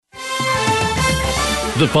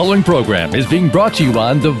The following program is being brought to you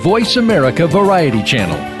on the Voice America Variety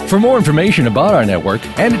Channel. For more information about our network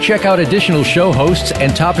and to check out additional show hosts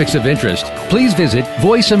and topics of interest, please visit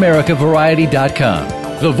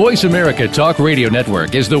voiceamericavariety.com. The Voice America Talk Radio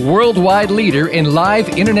Network is the worldwide leader in live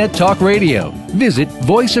Internet talk radio. Visit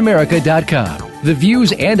voiceamerica.com. The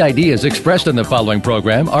views and ideas expressed on the following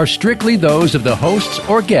program are strictly those of the hosts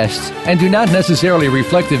or guests and do not necessarily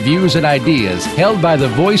reflect the views and ideas held by the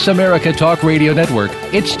Voice America Talk Radio Network,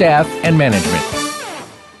 its staff, and management.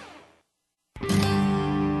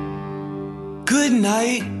 Good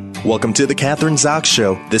night. Welcome to the Kathryn Zox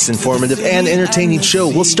Show. This informative and entertaining show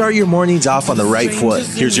will start your mornings off on the right foot.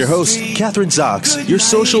 Here's your host, Kathryn Zox, your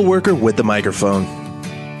social worker with the microphone.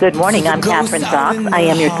 Good morning. I'm Kathryn Zox. I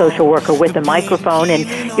am your social worker with a microphone, and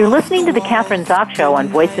you're listening to the Kathryn Zox Show on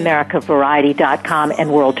VoiceAmericaVariety.com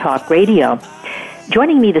and World Talk Radio.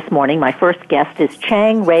 Joining me this morning, my first guest is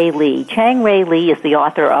Chang-rae Lee. Chang-rae Lee is the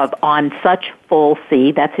author of On Such Full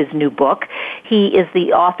Sea. That's his new book. He is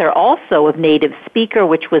the author also of Native Speaker,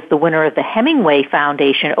 which was the winner of the Hemingway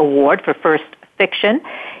Foundation Award for First Fiction.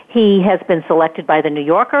 He has been selected by The New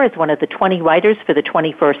Yorker as one of the 20 writers for the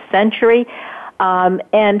 21st century.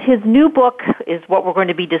 And his new book is what we're going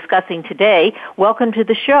to be discussing today. Welcome to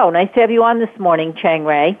the show. Nice to have you on this morning,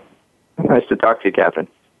 Chang-rae. Nice to talk to you, Kathryn.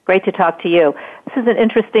 Great to talk to you. This is an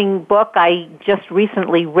interesting book. I just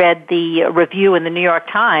recently read the review in the New York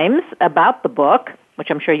Times about the book, which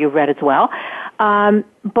I'm sure you've read as well.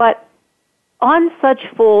 But On Such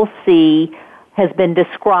Full Sea has been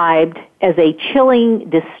described as a chilling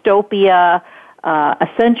dystopia, a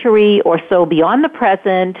century or so beyond the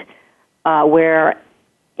present, where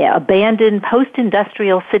abandoned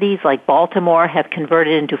post-industrial cities like Baltimore have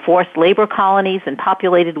converted into forced labor colonies and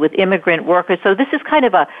populated with immigrant workers. So this is kind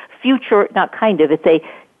of a future, not kind of, it's a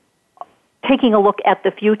taking a look at the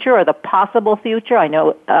future or the possible future. I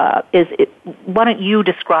know, why don't you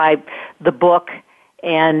describe the book,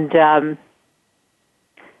 and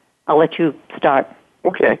I'll let you start.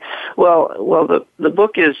 Okay. Well, the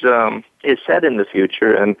book is set in the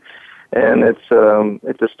future, and it's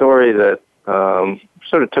a story that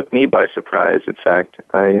sort of took me by surprise. In fact,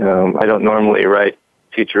 I don't normally write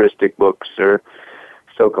futuristic books or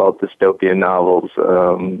so-called dystopian novels.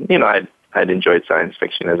 I'd enjoyed science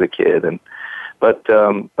fiction as a kid, but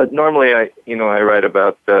normally I write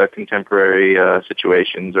about contemporary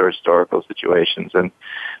situations or historical situations,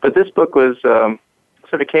 but this book was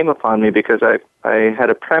sort of came upon me because I had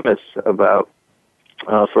a premise about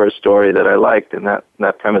for a story that I liked, and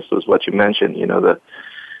that premise was what you mentioned.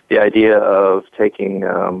 The idea of taking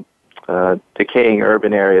decaying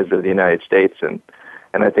urban areas of the United States, and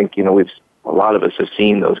I think a lot of us have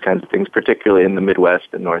seen those kinds of things, particularly in the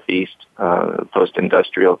Midwest and Northeast,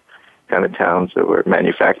 post-industrial kind of towns where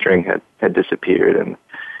manufacturing had disappeared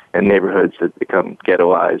and neighborhoods had become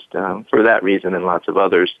ghettoized for that reason and lots of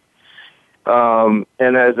others. And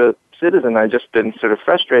as a citizen, I've just been sort of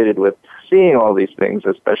frustrated with seeing all these things,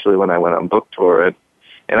 especially when I went on book tour,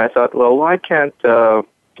 and I thought, well, why can't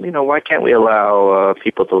we allow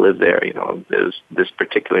people to live there? There's this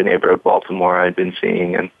particular neighborhood of Baltimore I'd been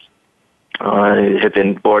seeing, and it had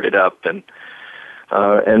been boarded up and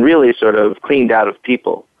really sort of cleaned out of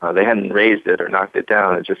people. They hadn't raised it or knocked it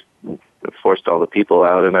down; it just forced all the people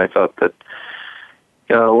out. And I thought that,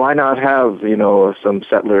 why not have some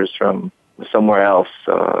settlers from somewhere else,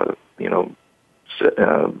 live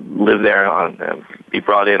there be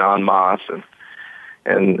brought in en masse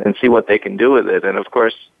and see what they can do with it. And of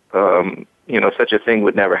course, such a thing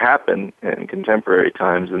would never happen in contemporary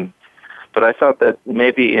times. But I thought that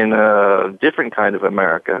maybe in a different kind of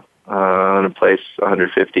America, in a place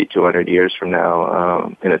 150, 200 years from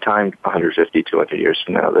now, in a time 150, 200 years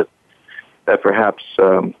from now, that perhaps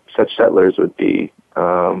such settlers would be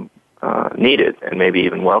needed and maybe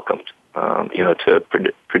even welcomed, to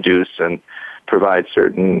produce and provide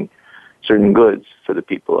certain goods for the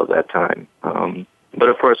people of that time. But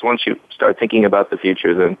of course, once you start thinking about the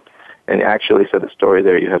future, and actually set a story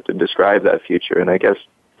there, you have to describe that future. And I guess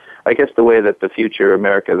the way that the future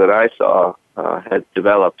America that I saw had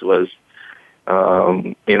developed was,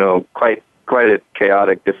 quite a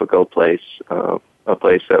chaotic, difficult place, a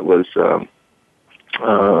place that was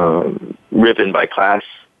riven by class,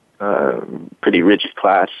 pretty rigid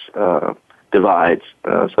class divides,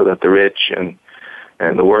 so that the rich and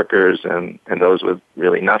the workers and those with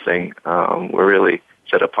really nothing were really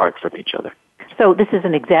set apart from each other. So this is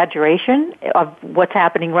an exaggeration of what's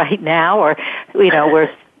happening right now, or we're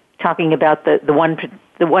talking about the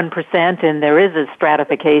 1%, and there is a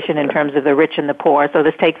stratification in terms of the rich and the poor. So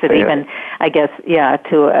this takes it even, I guess,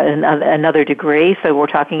 to another degree. So we're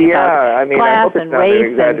talking about class and race.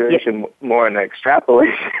 An exaggeration, more an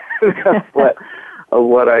extrapolation of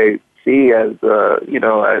what I see as,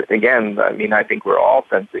 again, I mean, I think we're all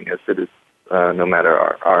sensing as citizens, no matter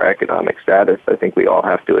our economic status. I think we all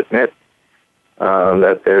have to admit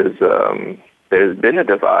that there's been a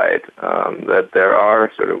divide, that there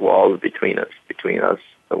are sort of walls between us,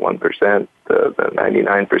 the 1%, the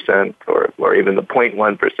 99%, or even the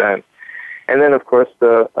 0.1%, and then of course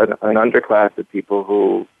an underclass of people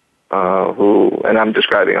who, and I'm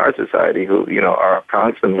describing our society, who are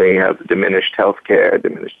constantly have diminished healthcare,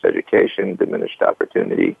 diminished education, diminished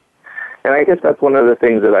opportunity, and I guess that's one of the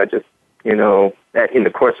things that I just in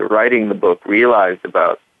the course of writing the book realized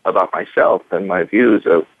about myself and my views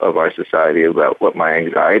of our society, about what my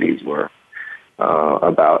anxieties were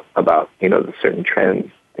about the certain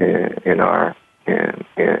trends in our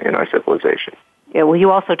civilization. Yeah, well,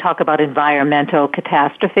 you also talk about environmental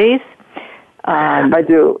catastrophes. I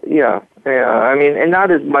do, yeah. I mean, and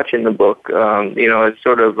not as much in the book. It's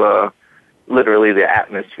sort of literally the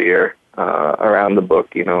atmosphere around the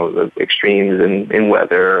book. The extremes in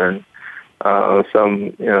weather and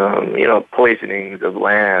some, poisonings of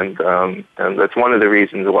land, and that's one of the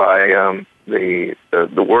reasons why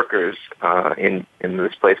the workers in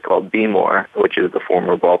this place called Baltimore, which is the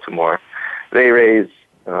former Baltimore, they raise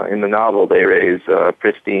in the novel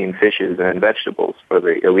pristine fishes and vegetables for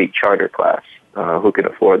the elite charter class who can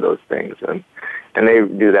afford those things, and they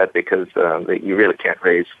do that because you really can't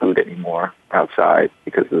raise food anymore outside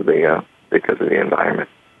because of the environment.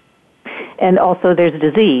 And also there's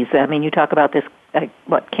disease. I mean, you talk about this,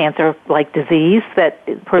 cancer-like disease that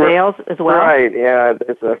prevails as well? Right, yeah.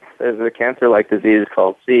 There's a cancer-like disease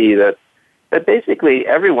called C that basically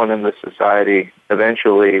everyone in the society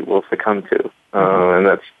eventually will succumb to. And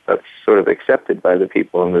that's sort of accepted by the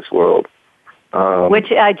people in this world.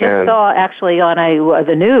 Which I just saw actually on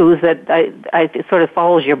the news that it sort of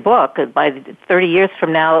follows your book. By 30 years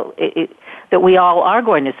from now, that we all are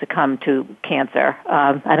going to succumb to cancer.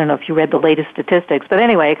 I don't know if you read the latest statistics, but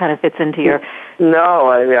anyway, it kind of fits into your... No,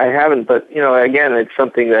 I haven't, but, again, it's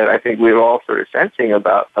something that I think we're all sort of sensing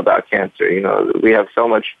about cancer. We have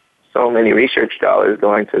so many research dollars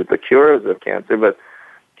going to the cures of cancer, but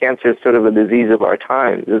cancer is sort of a disease of our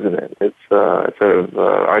times, isn't it? It's sort of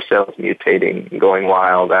our cells mutating, going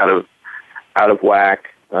wild, out of whack,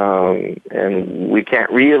 and we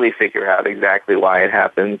can't really figure out exactly why it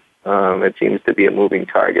happens. It seems to be a moving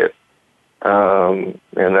target, and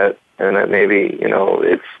that maybe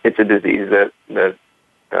it's a disease that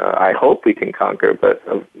I hope we can conquer, but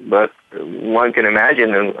one can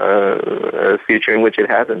imagine a future in which it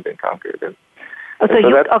hasn't been conquered. And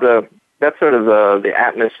that's sort of the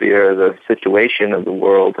atmosphere, the situation of the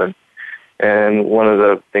world, and one of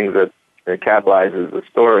the things that catalyzes the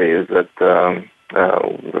story is that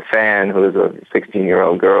the fan, who is a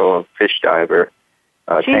 16-year-old girl, a fish diver,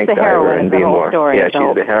 she's the heroine of the whole story. Yeah,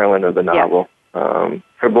 she's the heroine of the novel. Yeah.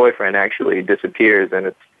 Her boyfriend actually disappears,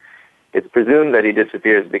 and it's presumed that he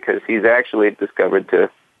disappears because he's actually discovered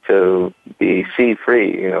to be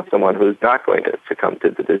C-free, someone who's not going to succumb to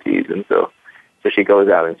the disease, and so she goes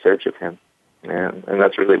out in search of him, and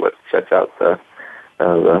that's really what sets out the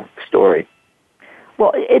story.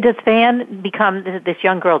 Well, does Fan become this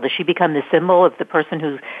young girl? Does she become the symbol of the person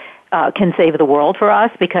who can save the world for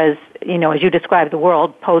us? Because as you describe the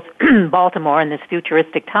world post Baltimore in this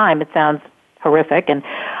futuristic time, it sounds horrific, and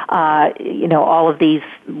all of these,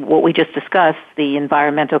 what we just discussed, the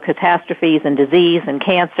environmental catastrophes and disease and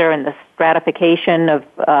cancer and the stratification of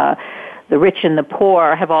the rich and the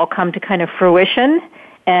poor have all come to kind of fruition.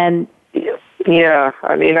 And yeah,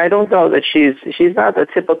 I mean, I don't know that she's not the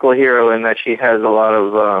typical hero in that she has a lot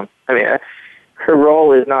of. Her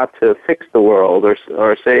role is not to fix the world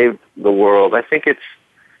or save the world. I think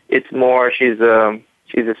it's more she's a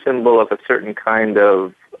symbol of a certain kind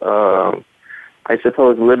of I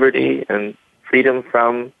suppose liberty and freedom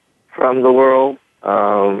from the world.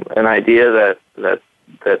 An idea that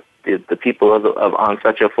the people of on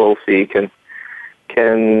such a full sea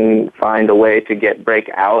can find a way to break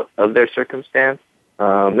out of their circumstance.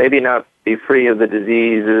 Maybe not be free of the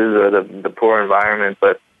diseases or the poor environment,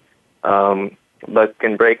 but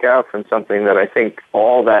can break out from something that I think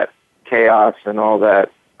all that chaos and all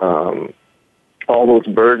those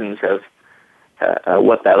burdens have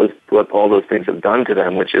what all those things have done to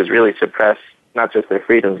them, which is really suppress not just their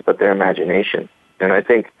freedoms but their imagination. And I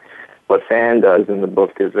think what Fan does in the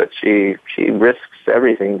book is that she risks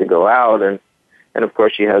everything to go out, and of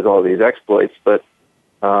course she has all these exploits, but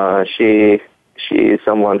She's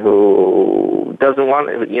someone who doesn't want,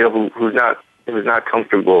 who's not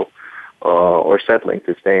comfortable or settling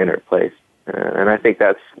to stay in her place. And I think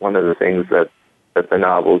that's one of the things that the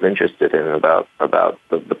novel is interested in about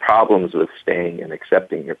the problems with staying and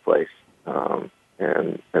accepting your place.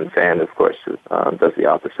 And Fan, of course, does the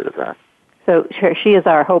opposite of that. So she is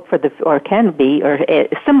our hope or can be, or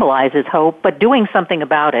it symbolizes hope, but doing something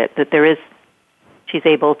about it, that she's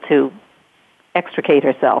able to extricate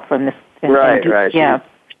herself from this. Right. Yeah.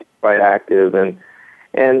 She's quite active, and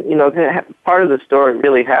part of the story,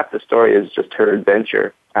 really half the story, is just her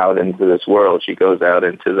adventure out into this world. She goes out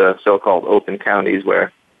into the so-called open counties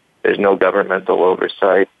where there's no governmental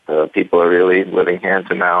oversight. People are really living hand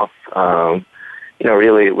to mouth,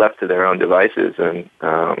 really left to their own devices, and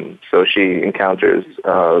so she encounters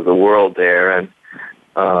the world there, and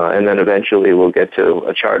then eventually we'll get to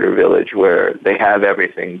a charter village where they have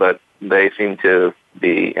everything, but they seem to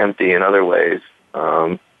be empty in other ways.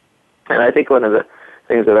 And I think one of the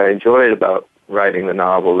things that I enjoyed about writing the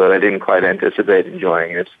novel that I didn't quite anticipate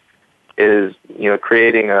enjoying is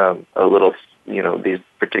creating a little, these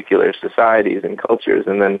particular societies and cultures,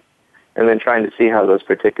 and then trying to see how those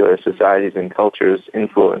particular societies and cultures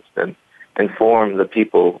influenced and form the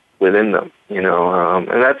people within them,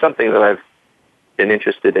 and that's something that I've been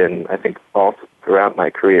interested in, I think, all throughout my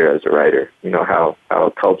career as a writer, how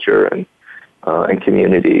culture and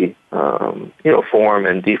community, form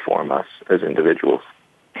and deform us as individuals.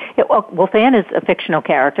 Yeah, well, Fan is a fictional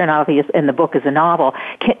character, and the book is a novel.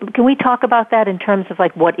 Can we talk about that in terms of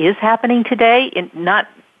like what is happening today, in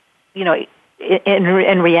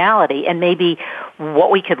reality, and maybe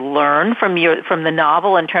what we could learn from the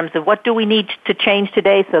novel in terms of what do we need to change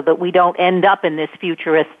today so that we don't end up in this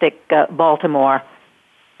futuristic Baltimore?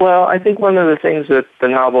 Well, I think one of the things that the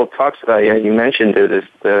novel talks about, you mentioned it, is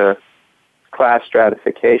the class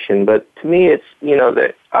stratification. But to me, it's,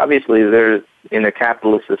 that obviously there's, in a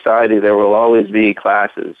capitalist society, there will always be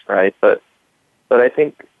classes, right? But I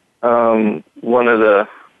think one of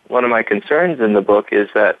my concerns in the book is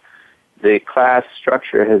that the class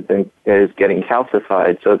structure is getting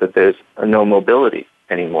calcified so that there's no mobility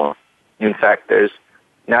anymore. In fact, there's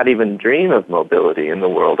not even dream of mobility in the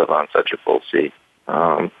world of On Such a Full Sea.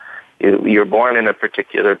 You're born in a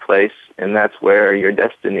particular place, and that's where your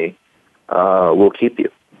destiny will keep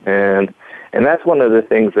you. And that's one of the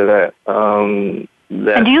things that and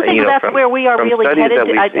do you think that's where we are really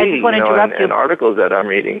headed? I just want to interrupt you. And articles that I'm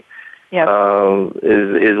reading,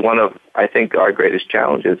 is one of, I think, our greatest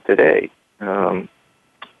challenges today. Even,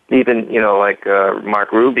 like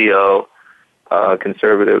Mark Rubio,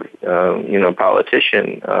 conservative,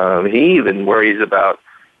 politician, he even worries about,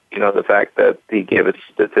 the fact that he gave a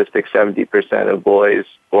statistic 70% of boys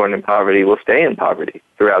born in poverty will stay in poverty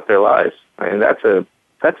throughout their lives. I mean, that's a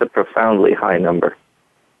profoundly high number.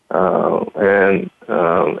 And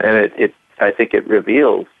I think it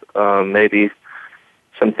reveals maybe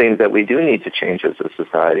some things that we do need to change as a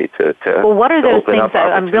society to well, what are those things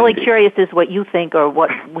that I'm really opportunity. Curious is what you think or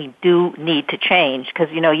what we do need to change, because,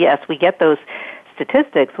 yes, we get those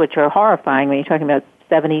statistics which are horrifying when you're talking about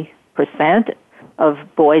 70% of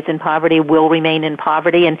boys in poverty will remain in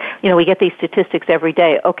poverty, and, we get these statistics every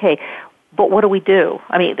day. Okay, but what do we do?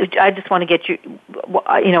 I mean, I just want to get you,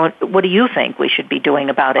 what do you think we should be doing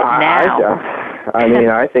about it now?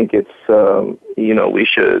 I think it's, we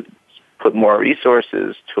should put more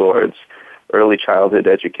resources towards early childhood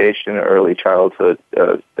education, early childhood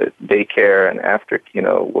daycare, and after,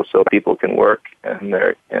 so people can work, and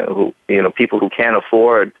they're, people who can't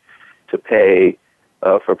afford to pay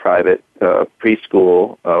for private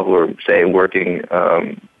preschool, who are, say, working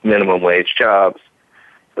minimum wage jobs,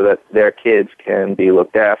 so that their kids can be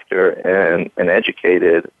looked after and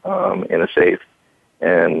educated in a safe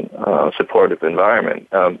and supportive environment.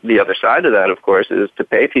 The other side of that, of course, is to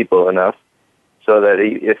pay people enough so that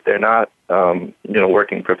if they're not,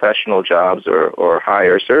 working professional jobs or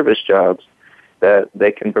higher service jobs, that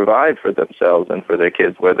they can provide for themselves and for their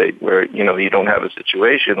kids, where you don't have a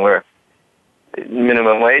situation where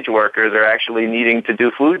minimum wage workers are actually needing to do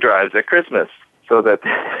food drives at Christmas so that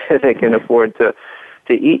they can afford to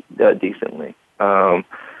eat decently. So,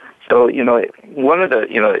 one of the,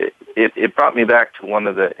 it brought me back to one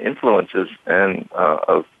of the influences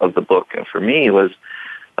of the book, and for me was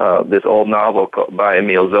this old novel by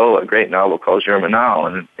Émile Zola, a great novel called Germinal,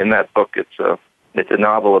 and in that book it's a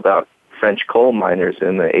novel about French coal miners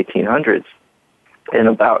in the 1800s, and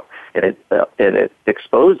it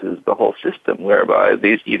exposes the whole system whereby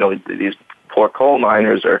these poor coal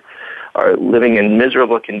miners are living in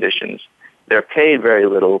miserable conditions. They're paid very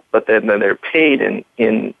little, but then they're paid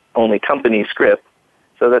in only company scrip,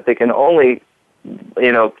 that they can only,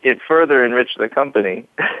 it further enrich the company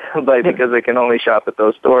because they can only shop at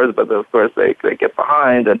those stores, but of course they get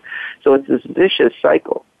behind, and so it's this vicious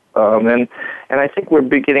cycle. And I think we're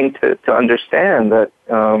beginning to understand that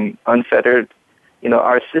unfettered,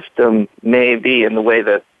 our system may be in the way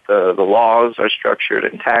that the laws are structured,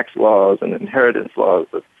 and tax laws and inheritance laws,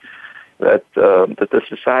 that the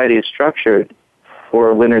society is structured for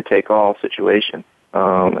a winner-take-all situation,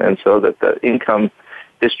 and so that the income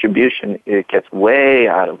distribution, it gets way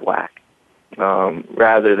out of whack,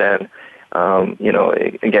 rather than,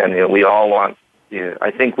 again, we all want,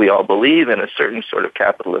 I think we all believe in a certain sort of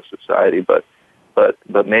capitalist society, but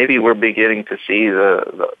maybe we're beginning to see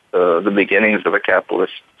the beginnings of a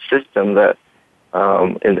capitalist system that,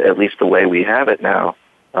 at least the way we have it now,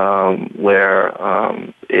 where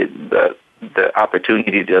the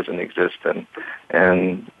opportunity doesn't exist,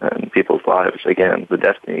 and people's lives, again, the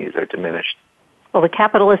destinies are diminished. Well, the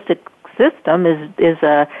capitalistic system has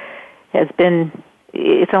been.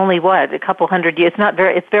 It's only a couple hundred years.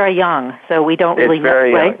 It's very young, so we don't really know. It's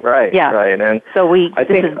very young, right? Yeah, right. And so I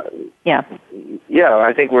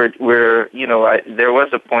think we're there was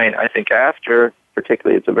a point, I think, after,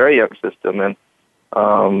 particularly, it's a very young system, and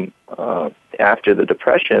after the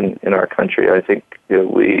Depression in our country, I think there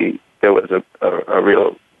was a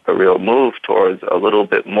real move towards a little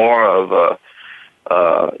bit more of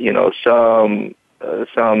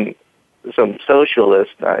some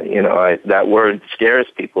socialist, that word scares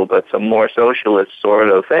people, but some more socialist sort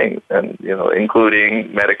of things, and,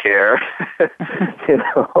 including Medicare,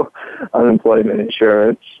 unemployment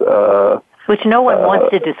insurance. Which no one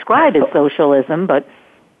wants to describe as socialism, but...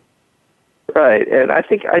 Right, and I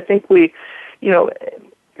think we,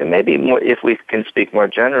 maybe more, if we can speak more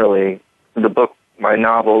generally, the book, my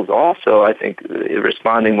novels also, I think,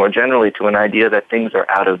 responding more generally to an idea that things are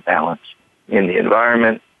out of balance in the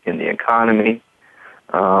environment, in the economy,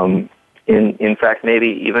 in fact, maybe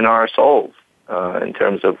even our souls, in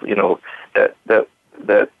terms of, that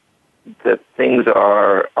things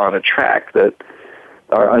are on a track that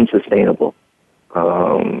are unsustainable.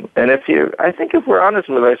 And I think if we're honest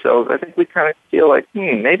with ourselves, I think we kind of feel like,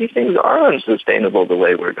 maybe things are unsustainable the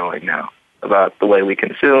way we're going now, about the way we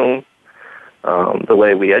consume, the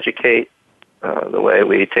way we educate, the way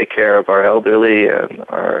we take care of our elderly and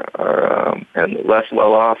our and less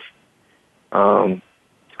well off.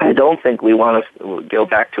 I don't think we want to go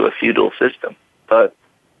back to a feudal system, but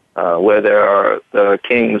where there are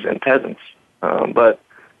kings and peasants.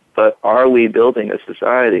 But are we building a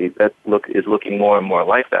society that is looking more and more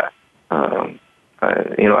like that?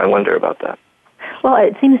 I wonder about that. Well,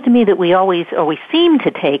 it seems to me that we seem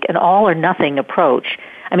to take an all or nothing approach.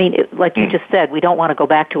 I mean, like you just said, we don't want to go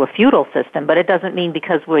back to a feudal system, but it doesn't mean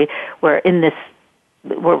because we're in this,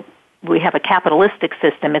 we have a capitalistic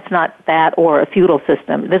system, it's not that or a feudal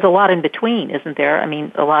system. There's a lot in between, isn't there? I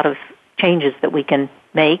mean, a lot of changes that we can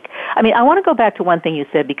make. I mean, I want to go back to one thing you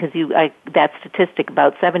said, because that statistic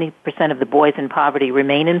about 70% of the boys in poverty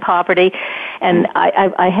remain in poverty. And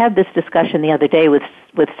I had this discussion the other day with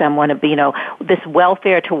someone of, this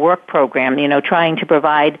welfare to work program, trying to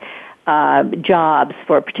provide jobs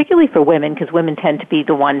particularly for women, because women tend to be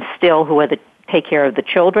the ones still who take care of the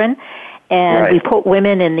children. And right. We put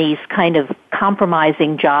women in these kind of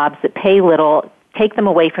compromising jobs that pay little, take them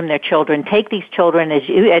away from their children, take these children,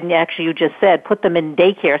 and actually you just said, put them in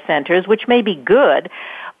daycare centers, which may be good,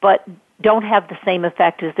 but don't have the same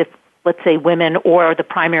effect as if, let's say, women or the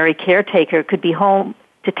primary caretaker could be home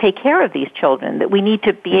to take care of these children, that we need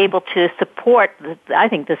to be able to support, I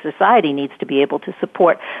think the society needs to be able to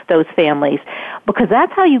support those families, because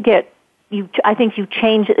that's how I think you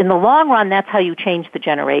change, in the long run, that's how you change the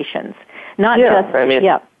generations.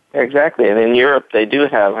 Exactly. And in Europe, they do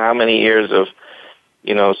have how many years of,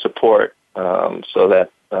 support, so that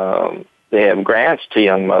they have grants to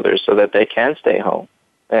young mothers so that they can stay home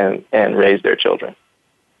and raise their children.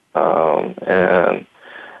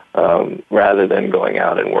 Rather than going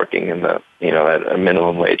out and working in at a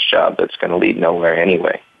minimum wage job that's going to lead nowhere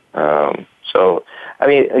anyway. So, I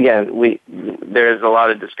mean, again, there's a lot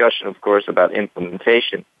of discussion, of course, about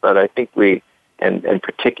implementation, but I think and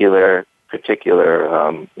particular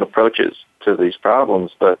approaches to these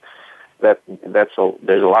problems, but there's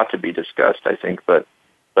a lot to be discussed, I think, but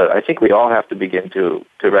I think we all have to begin to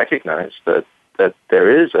recognize that there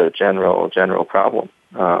is a general problem,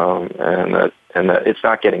 and that it's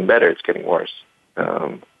not getting better; it's getting worse.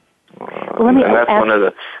 And that's one of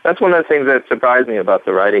the things that surprised me about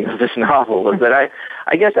the writing of this novel, was that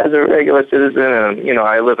I guess as a regular citizen, and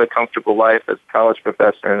I live a comfortable life as a college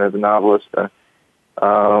professor and as a novelist,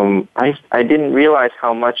 I didn't realize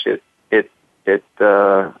how much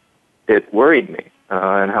it worried me,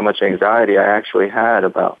 and how much anxiety I actually had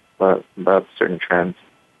about certain trends.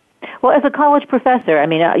 Well, as a college professor, I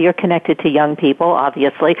mean, you're connected to young people,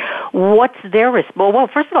 obviously. What's their well,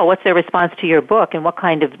 first of all, what's their response to your book, and what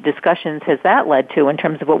kind of discussions has that led to in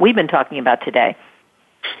terms of what we've been talking about today?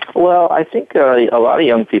 Well, I think a lot of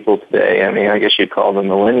young people today, I mean, I guess you'd call them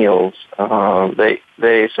millennials,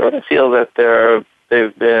 they sort of feel that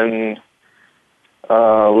they've been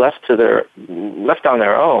left on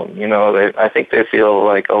their own. You know, I think they feel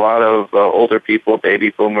like a lot of older people,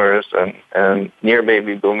 baby boomers and near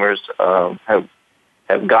baby boomers,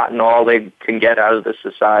 have gotten all they can get out of the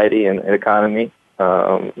society and economy.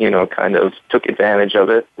 You know, kind of took advantage of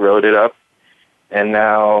it, rode it up, and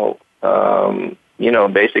now you know,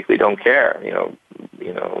 basically don't care. You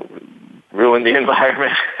know, ruin the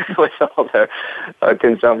environment with all their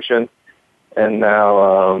consumption, and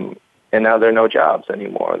now there are no jobs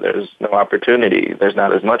anymore. There's no opportunity. There's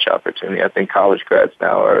not as much opportunity. I think college grads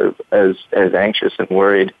now are as anxious and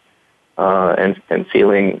worried and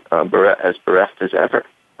feeling as bereft as ever.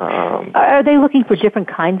 Are they looking for different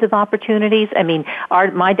kinds of opportunities? I mean,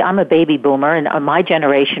 I'm a baby boomer, and my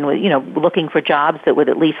generation was, you know, looking for jobs that would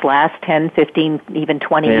at least last 10, 15, even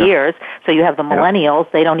 20 years. So you have the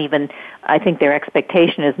millennials. They don't even, I think their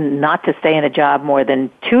expectation is not to stay in a job more than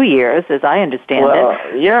 2 years, as I understand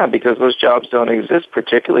it. Yeah, because those jobs don't exist,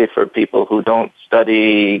 particularly for people who don't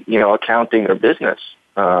study, you know, accounting or business.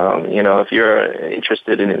 You know, if you're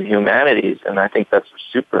interested in the humanities, and I think that's a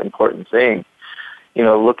super important thing, you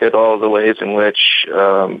know, look at all the ways in which,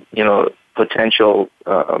 you know, potential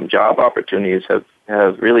job opportunities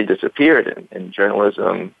have really disappeared in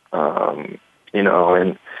journalism, you know,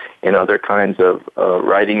 and in other kinds of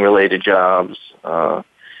writing-related jobs.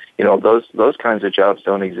 You know, those kinds of jobs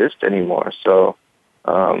don't exist anymore. So,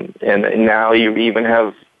 and now you even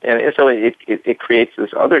have, and so it creates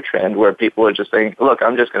this other trend where people are just saying, look,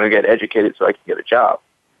 I'm just going to get educated so I can get a job,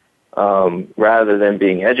 rather than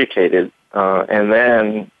being educated and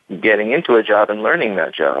then getting into a job and learning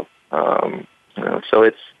that job. You know, so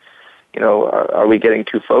it's, you know, are we getting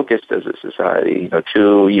too focused as a society, you know,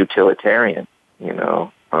 too utilitarian? You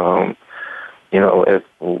know,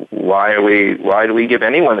 why do we give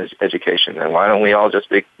anyone an education? And why don't we all just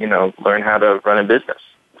learn how to run a business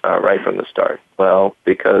right from the start? Well,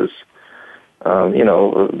 because you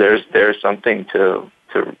know, there's something to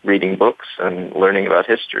reading books and learning about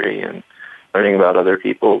history and learning about other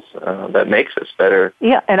people's that makes us better.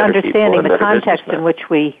 Yeah, and better understanding the context in which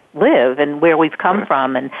we live and where we've come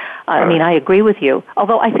from. And I mean, I agree with you.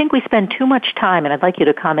 Although I think we spend too much time, and I'd like you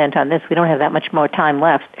to comment on this. We don't have that much more time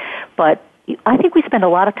left, but I think we spend a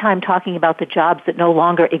lot of time talking about the jobs that no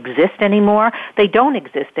longer exist anymore. They don't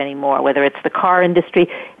exist anymore, whether it's the car industry.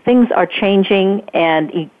 Things are changing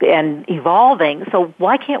and evolving. So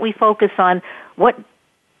why can't we focus on what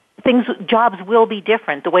jobs will be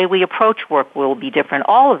different, the way we approach work will be different.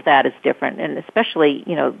 All of that is different, and especially,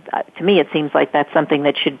 you know, to me it seems like that's something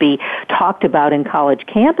that should be talked about in college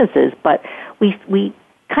campuses, but we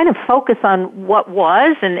kind of focus on what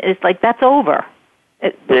was, and it's like that's over.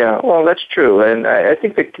 Yeah, well, that's true, and I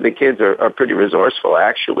think the kids are pretty resourceful,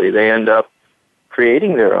 actually. They end up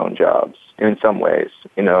creating their own jobs in some ways,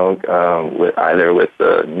 you know, either with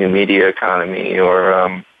the new media economy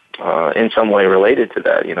or in some way related to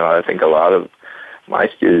that. You know, I think a lot of my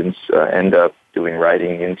students end up doing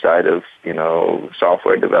writing inside of, you know,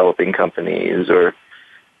 software developing companies or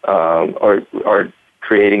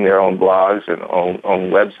creating their own blogs and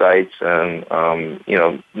own websites and, you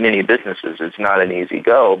know, mini businesses. It's not an easy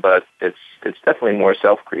go, but it's definitely more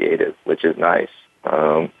self-creative, which is nice.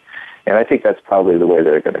 And I think that's probably the way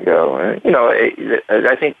they're going to go. And, you know,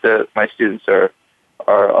 I think my students are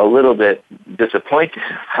a little bit disappointed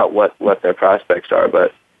about what their prospects are,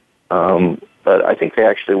 but I think they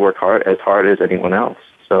actually work hard as anyone else.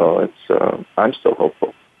 So I'm still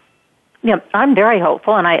hopeful. Yeah, I'm very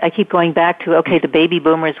hopeful, and I keep going back to the baby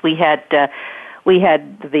boomers. We had the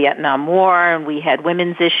Vietnam War, and we had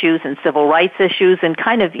women's issues and civil rights issues, and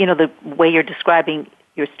kind of, you know, the way you're describing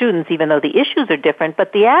your students, even though the issues are different,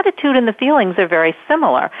 but the attitude and the feelings are very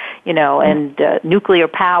similar, you know, and nuclear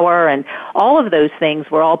power and all of those things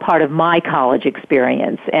were all part of my college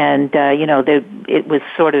experience. And, you know, it was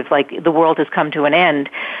sort of like the world has come to an end.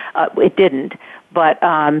 It didn't. But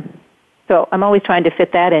so I'm always trying to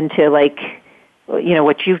fit that into, like, you know,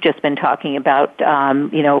 what you've just been talking about,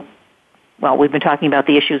 you know. Well, we've been talking about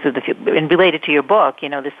the issues of and related to your book, you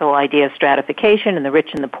know, this whole idea of stratification and the rich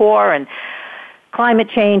and the poor and climate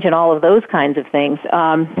change and all of those kinds of things.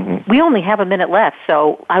 We only have a minute left,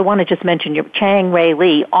 so I want to just mention your Chang-rae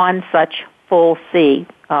Lee, On Such Full Sea.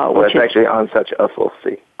 It's actually On Such a Full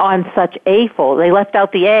Sea. On Such a Full. They left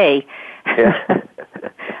out the A. Yeah.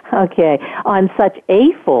 Okay. On Such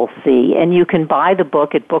a Full Sea, and you can buy the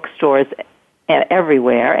book at bookstores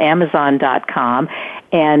everywhere, Amazon.com.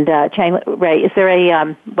 And Chang-rae, is there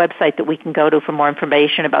a website that we can go to for more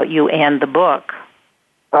information about you and the book?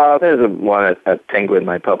 There's one at Penguin,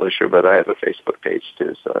 my publisher, but I have a Facebook page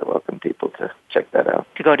too, so I welcome people to check that out.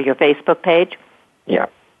 To go to your Facebook page? Yeah.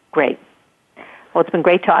 Great. Well, it's been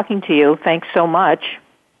great talking to you. Thanks so much.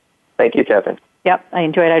 Thank you, Kathryn. Yep, I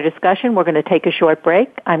enjoyed our discussion. We're going to take a short break.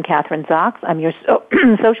 I'm Kathryn Zox. I'm your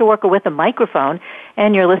social worker with a microphone,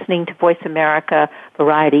 and you're listening to Voice America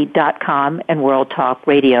Variety.com and World Talk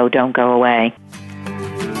Radio. Don't go away.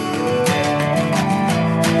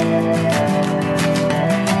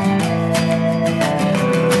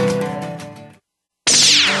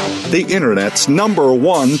 The Internet's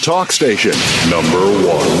 #1 talk station.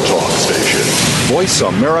 #1 talk station.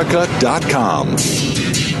 VoiceAmerica.com.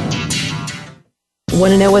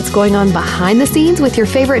 Want to know what's going on behind the scenes with your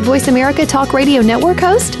favorite Voice America Talk Radio Network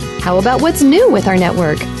host? How about what's new with our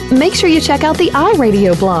network? Make sure you check out the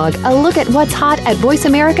iRadio blog, a look at what's hot at Voice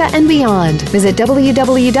America and beyond. Visit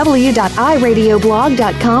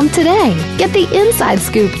www.iradioblog.com today. Get the inside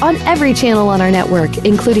scoop on every channel on our network,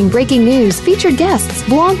 including breaking news, featured guests,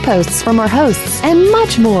 blog posts from our hosts, and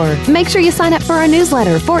much more. Make sure you sign up for our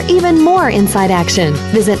newsletter for even more inside action.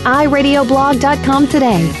 Visit iradioblog.com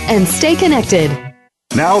today and stay connected.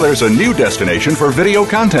 Now there's a new destination for video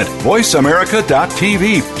content,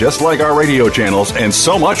 VoiceAmerica.tv. Just like our radio channels and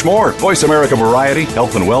so much more. Voice America Variety,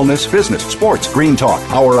 Health and Wellness, Business, Sports, Green Talk,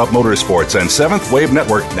 Power Up Motorsports, and Seventh Wave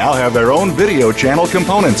Network now have their own video channel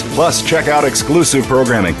components. Plus, check out exclusive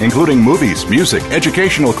programming, including movies, music,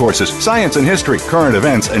 educational courses, science and history, current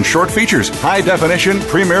events, and short features. High-definition,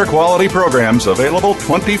 premier quality programs available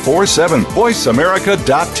 24/7.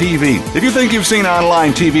 VoiceAmerica.tv. If you think you've seen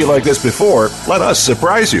online TV like this before, let us surprise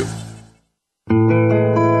you.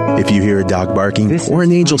 If you hear a dog barking or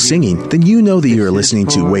an angel singing, then you know that you are listening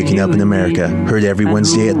to Waking Up in America. Heard every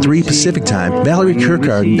Wednesday at 3 Pacific Time, Valerie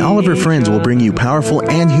Kirkard and all of her friends will bring you powerful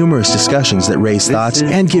and humorous discussions that raise thoughts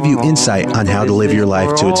and give you insight on how to live your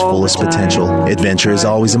life to its fullest potential. Adventure is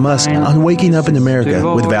always a must on Waking Up in America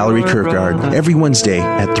with Valerie Kirkard, every Wednesday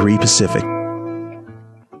at 3 Pacific.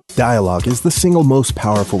 Dialogue is the single most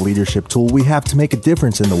powerful leadership tool we have to make a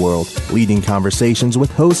difference in the world. Leading Conversations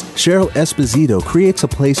with host Cheryl Esposito creates a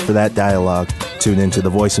place for that dialogue. Tune into the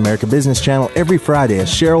Voice America Business Channel every Friday as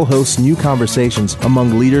Cheryl hosts new conversations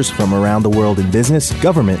among leaders from around the world in business,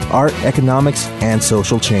 government, art, economics, and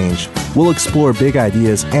social change. We'll explore big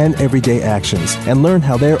ideas and everyday actions and learn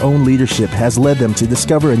how their own leadership has led them to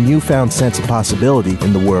discover a newfound sense of possibility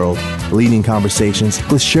in the world. Leading Conversations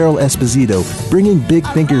with Cheryl Esposito, bringing big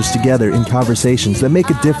thinkers together in conversations that make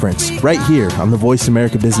a difference, right here on the Voice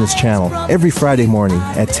America Business Channel every Friday morning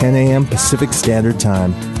at 10 a.m. Pacific Standard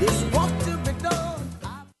Time.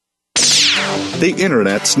 The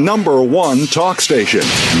Internet's #1 talk station.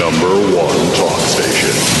 #1 talk station.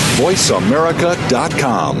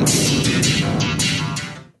 VoiceAmerica.com.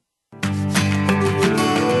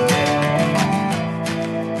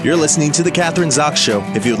 You're listening to The Kathryn Zox Show.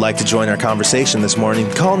 If you would like to join our conversation this morning,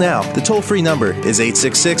 call now. The toll-free number is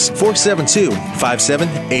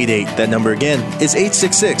 866-472-5788. That number again is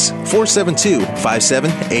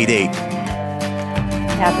 866-472-5788.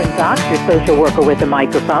 Kathryn Zox, your social worker with a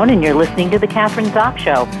microphone, and you're listening to The Kathryn Zox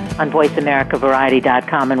Show on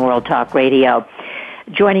VoiceAmericaVariety.com and World Talk Radio.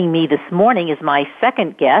 Joining me this morning is my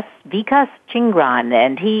second guest, Vikas Jhingran,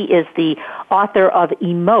 and he is the author of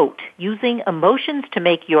Emote, Using Emotions to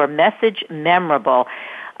Make Your Message Memorable.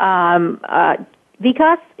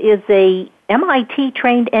 Vikas is a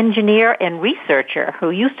MIT-trained engineer and researcher who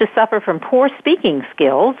used to suffer from poor speaking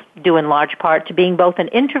skills, due in large part to being both an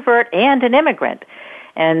introvert and an immigrant.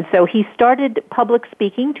 And so he started public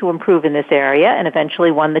speaking to improve in this area and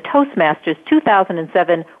eventually won the Toastmasters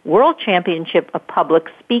 2007 World Championship of Public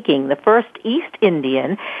Speaking, the first East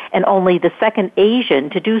Indian and only the second Asian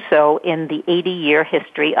to do so in the 80-year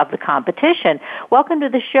history of the competition. Welcome to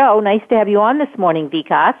the show. Nice to have you on this morning,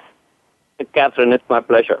 Vikas. Kathryn, it's my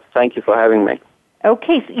pleasure. Thank you for having me.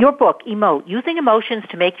 Okay, so your book, Emote, Using Emotions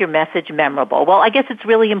to Make Your Message Memorable. Well, I guess it's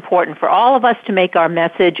really important for all of us to make our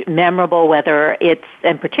message memorable, whether it's,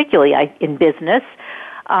 and particularly in business,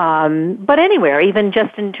 but anywhere, even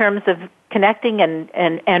just in terms of connecting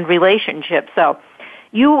and relationships. So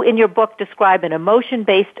you, in your book, describe an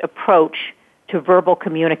emotion-based approach to verbal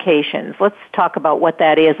communications. Let's talk about what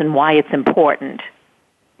that is and why it's important.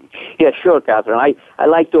 Yeah, sure, Kathryn. I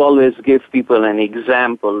like to always give people an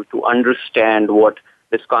example to understand what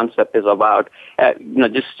this concept is about.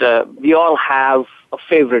 We all have a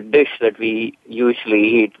favorite dish that we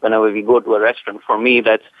usually eat whenever we go to a restaurant. For me,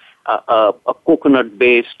 that's a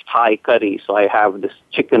coconut-based Thai curry. So I have this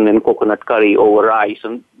chicken and coconut curry over rice,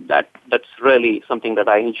 and that's really something that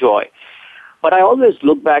I enjoy. But I always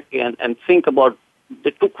look back and think about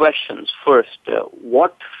the two questions. First,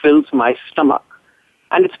 what fills my stomach?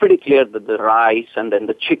 And it's pretty clear that the rice and then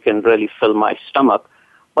the chicken really fill my stomach.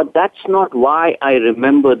 But that's not why I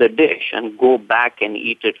remember the dish and go back and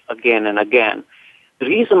eat it again and again. The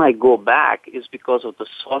reason I go back is because of the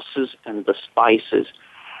sauces and the spices.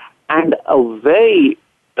 And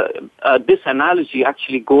this analogy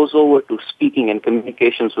actually goes over to speaking and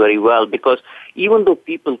communications very well, because even though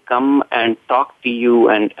people come and talk to you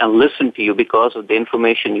and listen to you because of the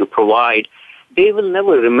information you provide, they will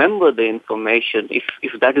never remember the information if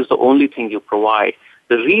that is the only thing you provide.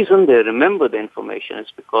 The reason they remember the information is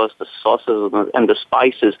because the sauces and the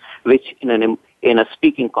spices, which in a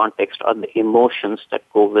speaking context are the emotions that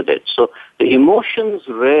go with it. So the emotions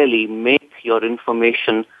really make your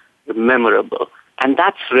information memorable. And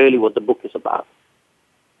that's really what the book is about.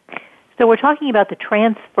 So we're talking about the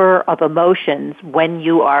transfer of emotions when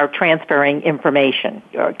you are transferring information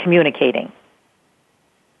or communicating.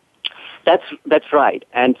 That's right.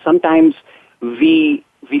 And sometimes we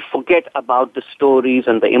forget about the stories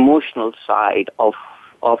and the emotional side of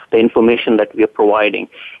the information that we are providing.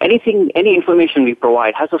 Any information we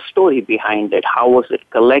provide has a story behind it. How was it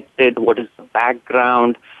collected? What is the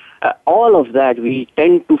background? All of that we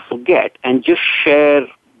tend to forget and just share,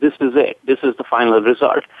 this is it, this is the final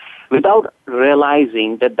result, without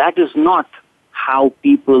realizing that is not how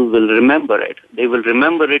people will remember it. They will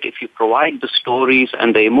remember it if you provide the stories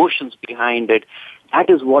and the emotions behind it. That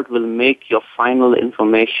is what will make your final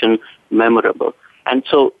information memorable. And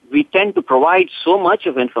so we tend to provide so much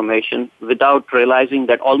of information without realizing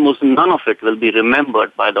that almost none of it will be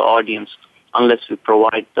remembered by the audience unless we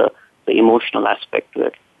provide the emotional aspect to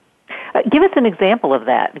it. Give us an example of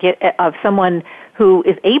that, of someone who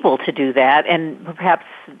is able to do that, and perhaps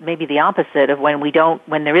maybe the opposite of when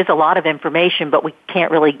there is a lot of information, but we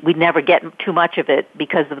never get too much of it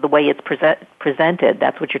because of the way it's presented.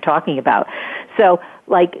 That's what you're talking about. So,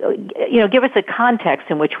 give us a context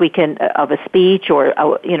in which we can, of a speech or,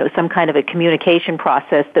 some kind of a communication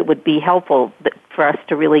process that would be helpful for us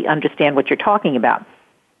to really understand what you're talking about.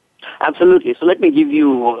 Absolutely. So let me give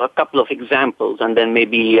you a couple of examples and then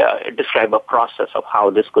maybe describe a process of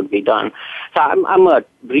how this could be done. So I'm a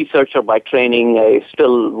researcher by training. I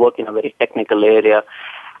still work in a very technical area.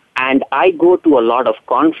 And I go to a lot of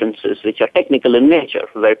conferences which are technical in nature,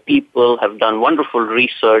 where people have done wonderful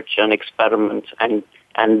research and experiments and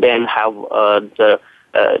then have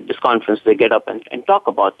this conference, they get up and talk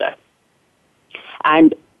about that.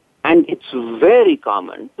 And it's very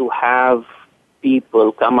common to have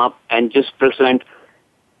people come up and just present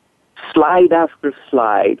slide after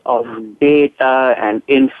slide of data and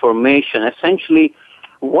information. Essentially,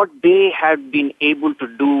 what they had been able to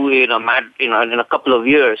do in a couple of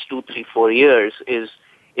years, 2, 3, 4 years, is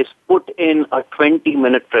put in a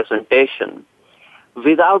 20-minute presentation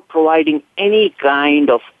without providing any kind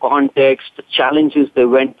of context, the challenges they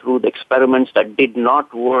went through, the experiments that did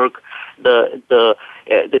not work, the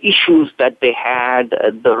issues that they had,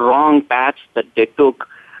 the wrong paths that they took.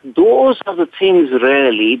 Those are the things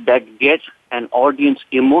really that get an audience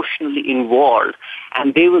emotionally involved,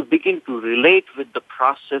 and they will begin to relate with the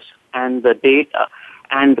process and the data,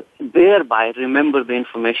 and thereby remember the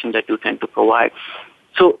information that you tend to provide.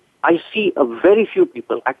 So I see a very few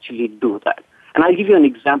people actually do that. And I'll give you an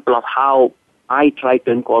example of how I tried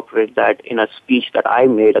to incorporate that in a speech that I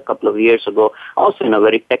made a couple of years ago, also in a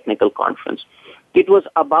very technical conference. It was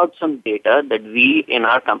about some data that we in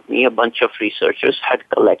our company, a bunch of researchers, had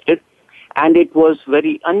collected, and it was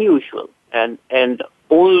very unusual. And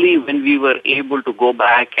only when we were able to go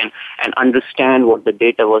back and understand what the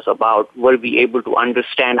data was about, were we able to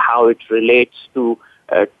understand how it relates to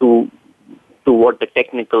what the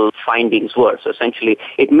technical findings were. So essentially,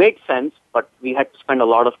 it made sense, but we had to spend a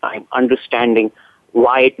lot of time understanding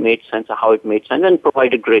why it made sense or how it made sense and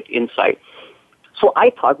provide a great insight. So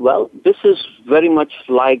I thought, well, this is very much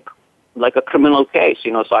like a criminal case,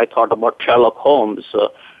 So I thought about Sherlock Holmes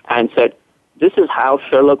and said, this is how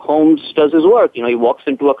Sherlock Holmes does his work. He walks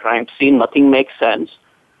into a crime scene, nothing makes sense.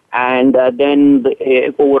 And then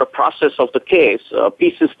over a process of the case,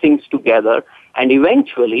 pieces things together. And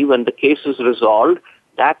eventually, when the case is resolved,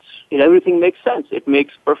 everything makes sense. It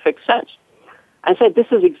makes perfect sense. I said, this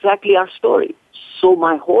is exactly our story. So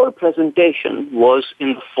my whole presentation was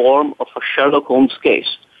in the form of a Sherlock Holmes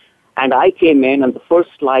case. And I came in, and the first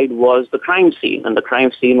slide was the crime scene. And the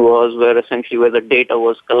crime scene was where the data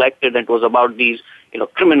was collected, and it was about these,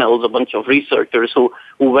 criminals, a bunch of researchers who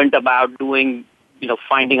went about doing,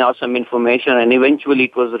 finding out some information, and eventually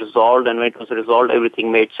it was resolved, and when it was resolved,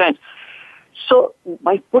 everything made sense. So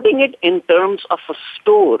by putting it in terms of a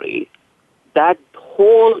story, that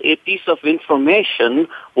whole a piece of information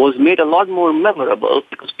was made a lot more memorable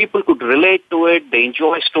because people could relate to it, they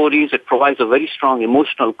enjoy stories, it provides a very strong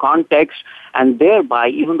emotional context, and thereby,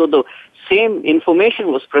 even though the same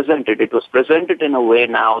information was presented, it was presented in a way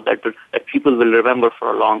now that people will remember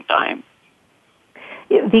for a long time.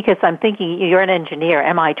 Vikas, I'm thinking you're an engineer,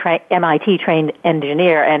 MIT-trained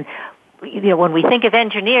engineer, and when we think of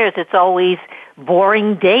engineers, it's always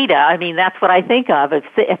boring data. I mean, that's what I think of.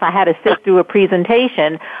 If I had to sit through a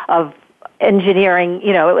presentation of engineering,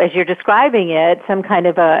 as you're describing it, some kind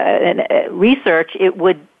of a research, it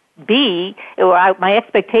would be, or my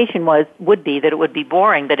expectation would be that it would be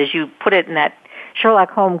boring. But as you put it in that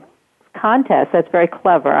Sherlock Holmes contest, that's very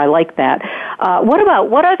clever. I like that.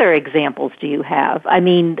 What other examples do you have? I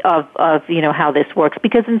mean, of how this works?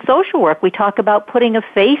 Because in social work, we talk about putting a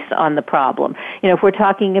face on the problem. If we're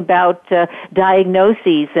talking about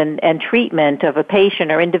diagnoses and treatment of a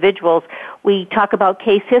patient or individuals, we talk about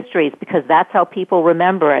case histories because that's how people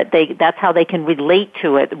remember it. That's how they can relate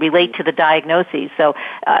to the diagnoses. So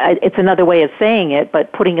it's another way of saying it,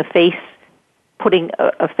 but putting a face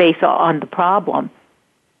on the problem.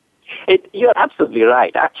 You're absolutely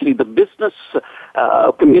right. Actually, the business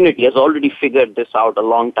community has already figured this out a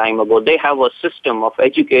long time ago. They have a system of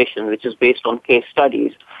education which is based on case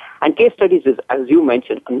studies. And case studies is, as you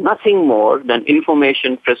mentioned, nothing more than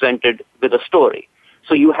information presented with a story.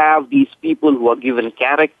 So you have these people who are given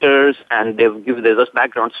characters, and there's a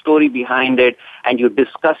background story behind it, and you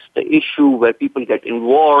discuss the issue where people get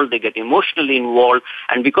involved, they get emotionally involved,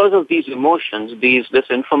 and because of these emotions, this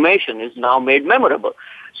information is now made memorable.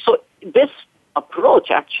 So this approach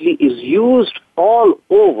actually is used all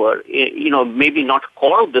over, maybe not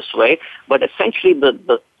called this way, but essentially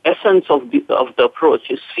the essence of the approach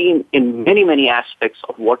is seen in many, many aspects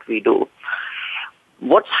of what we do.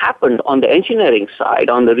 What's happened on the engineering side,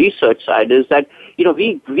 on the research side, is that,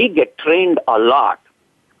 we get trained a lot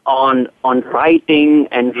on writing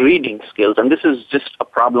and reading skills, and this is just a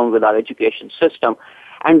problem with our education system,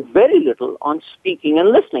 and very little on speaking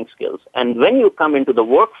and listening skills. And when you come into the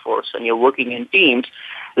workforce and you're working in teams,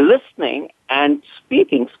 listening and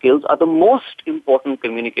speaking skills are the most important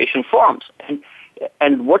communication forms.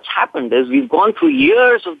 And what's happened is we've gone through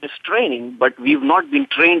years of this training, but we've not been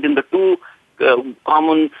trained in the two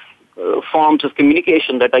common forms of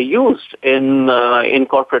communication that are used in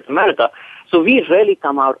corporate America. So we really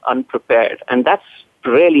come out unprepared, and that's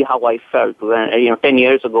really how I felt when 10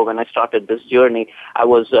 years ago when I started this journey. I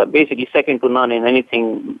was basically second to none in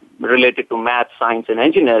anything related to math, science, and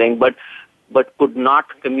engineering, but could not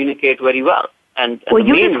communicate very well. And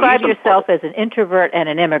you described yourself as an introvert and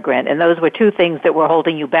an immigrant, and those were two things that were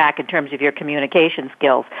holding you back in terms of your communication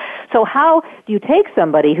skills. So how do you take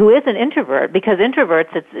somebody who is an introvert? Because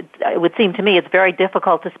introverts, it would seem to me, it's very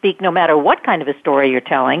difficult to speak no matter what kind of a story you're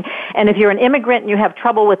telling. And if you're an immigrant and you have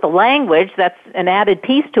trouble with the language, that's an added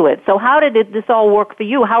piece to it. So how did this all work for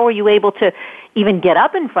you? How were you able to even get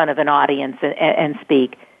up in front of an audience and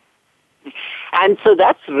speak? And so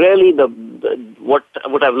that's really what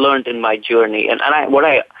I've learned in my journey. And what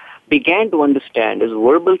I began to understand is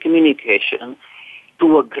verbal communication,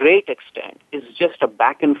 to a great extent, is just a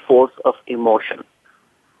back and forth of emotion.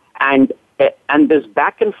 And this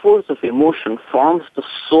back and forth of emotion forms the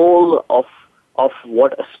soul of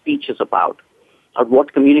what a speech is about, or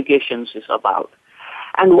what communications is about.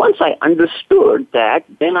 And once I understood that,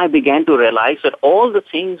 then I began to realize that all the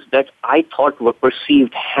things that I thought were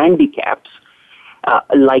perceived handicaps,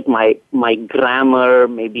 like my grammar,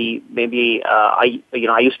 maybe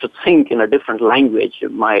I used to think in a different language,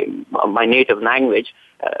 my native language,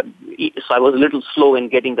 so I was a little slow in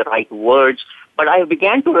getting the right words. But I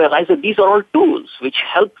began to realize that these are all tools which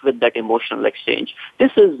help with that emotional exchange.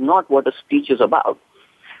 This is not what a speech is about.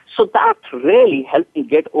 So that really helped me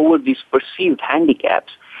get over these perceived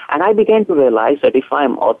handicaps. And I began to realize that if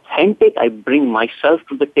I'm authentic, I bring myself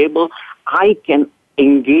to the table, I can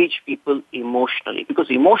engage people emotionally, because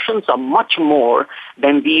emotions are much more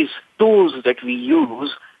than these tools that we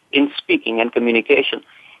use in speaking and communication.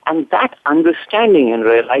 And that understanding and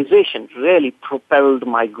realization really propelled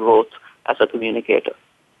my growth as a communicator.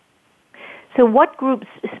 So what groups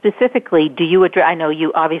specifically do you address? I know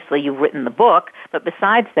you've written the book, but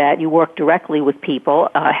besides that, you work directly with people,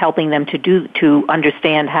 helping them to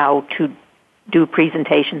understand how to do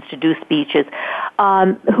presentations, to do speeches.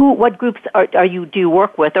 What groups do you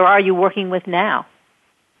work with, or are you working with now?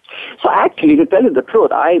 So actually, to tell you the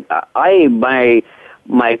truth,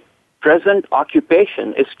 my present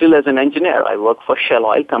occupation is still as an engineer. I work for Shell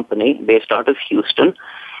Oil Company based out of Houston,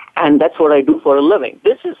 and that's what I do for a living.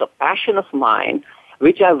 This is a passion of mine,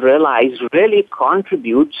 which I've realized really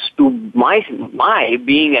contributes to my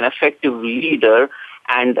being an effective leader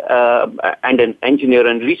and an engineer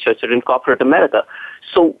and researcher in corporate America.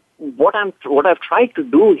 So what I've tried to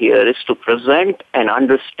do here is to present an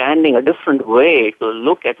understanding, a different way to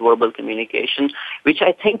look at verbal communication, which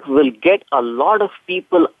I think will get a lot of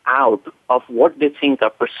people out of what they think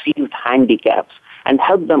are perceived handicaps and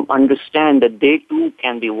help them understand that they too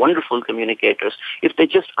can be wonderful communicators if they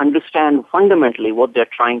just understand fundamentally what they're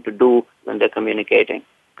trying to do when they're communicating.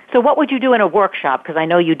 So what would you do in a workshop? Because I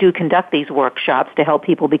know you do conduct these workshops to help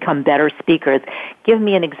people become better speakers. Give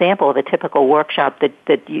me an example of a typical workshop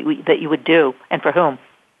that you would do, and for whom.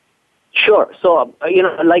 Sure. So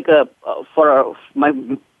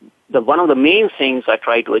one of the main things I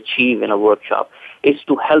try to achieve in a workshop is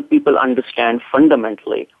to help people understand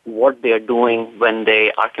fundamentally what they are doing when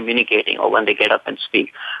they are communicating or when they get up and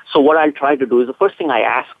speak. So what I'll try to do is the first thing I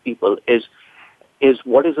ask people is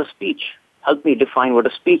what is a speech? Help me define what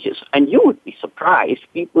a speech is. And you would be surprised.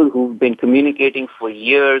 People who've been communicating for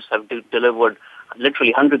years, have delivered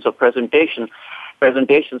literally hundreds of presentations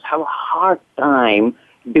have a hard time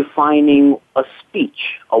defining a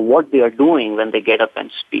speech or what they are doing when they get up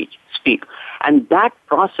and speak. And that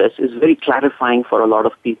process is very clarifying for a lot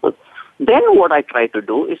of people. Then what I try to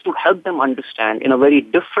do is to help them understand in a very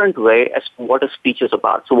different way as to what a speech is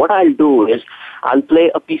about. So what I'll do is I'll play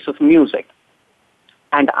a piece of music,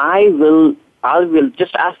 and I will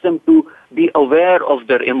just ask them to be aware of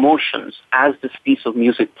their emotions as this piece of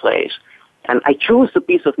music plays. And I choose the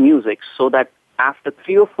piece of music so that after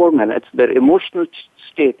 3 or 4 minutes, their emotional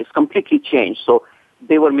state is completely changed. So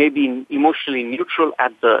they were maybe emotionally neutral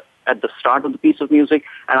at the start of the piece of music,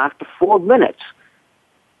 and after 4 minutes,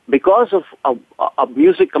 because of a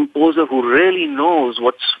music composer who really knows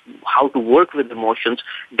how to work with emotions,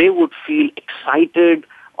 they would feel excited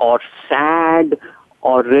or sad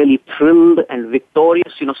or really thrilled and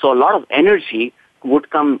victorious, so a lot of energy would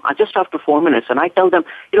come just after 4 minutes. And I tell them,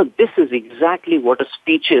 this is exactly what a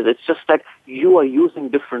speech is. It's just that you are using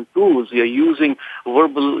different tools. You're using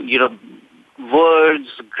verbal, words,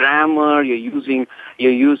 grammar, you're using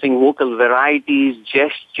vocal varieties,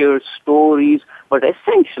 gestures, stories, but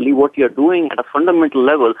essentially what you're doing at a fundamental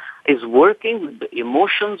level is working with the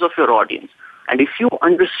emotions of your audience. And if you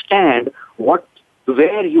understand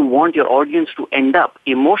where you want your audience to end up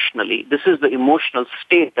emotionally, this is the emotional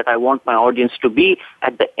state that I want my audience to be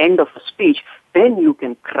at the end of a speech, then you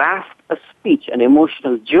can craft a speech, an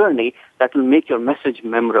emotional journey that will make your message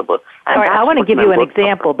memorable. And all right, I want to give you an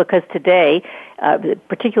example because today,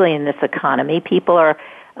 particularly in this economy, people are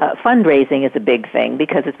fundraising is a big thing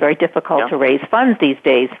because it's very difficult to raise funds these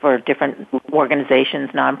days for different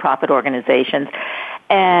organizations, nonprofit organizations.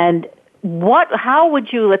 And how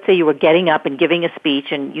would you, let's say you were getting up and giving a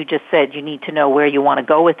speech and you just said you need to know where you want to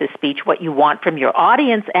go with the speech, what you want from your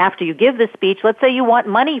audience after you give the speech. Let's say you want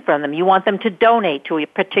money from them. You want them to donate to a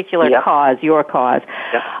particular cause, your cause.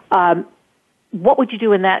 What would you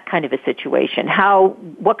do in that kind of a situation?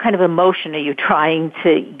 What kind of emotion are you trying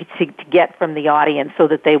to get from the audience so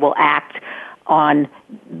that they will act on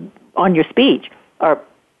your speech?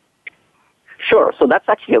 Sure. So that's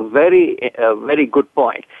actually a very good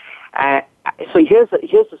point. So here's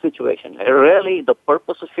the situation. Really, the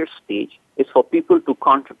purpose of your speech is for people to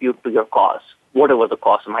contribute to your cause, whatever the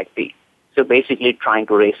cause might be. So basically trying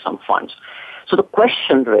to raise some funds. So the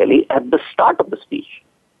question really at the start of the speech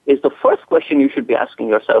is the first question you should be asking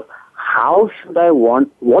yourself,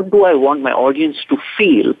 what do I want my audience to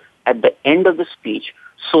feel at the end of the speech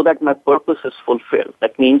so that my purpose is fulfilled?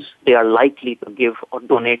 That means they are likely to give or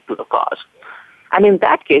donate to the cause. And in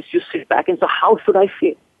that case, you sit back and say, how should I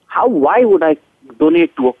feel? Why would I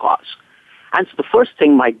donate to a cause? And so the first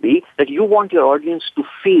thing might be that you want your audience to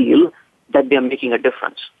feel that they're making a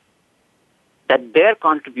difference, that their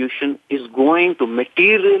contribution is going to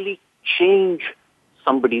materially change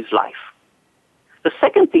somebody's life. The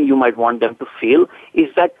second thing you might want them to feel is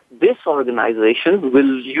that this organization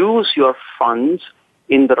will use your funds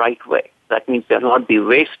in the right way. That means they'll not be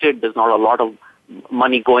wasted. There's not a lot of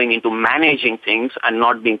money going into managing things and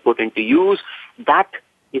not being put into use. That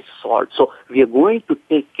is solved. So we are going to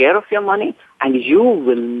take care of your money and you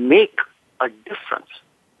will make a difference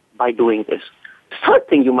by doing this. The third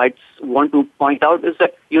thing you might want to point out is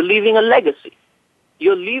that you're leaving a legacy.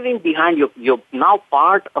 you're leaving behind, you're now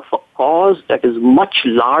part of a cause that is much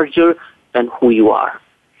larger than who you are.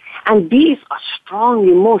 And these are strong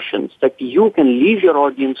emotions that you can leave your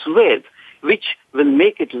audience with, which will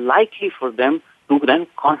make it likely for them to then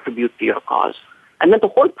contribute to your cause. And then the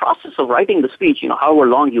whole process of writing the speech, however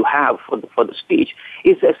long you have for the speech,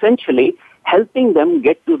 is essentially helping them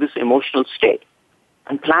get to this emotional state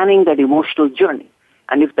and planning that emotional journey.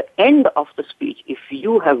 And if the end of the speech, if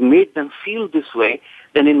you have made them feel this way,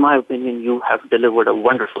 then in my opinion, you have delivered a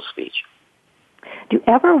wonderful speech. Do you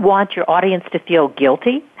ever want your audience to feel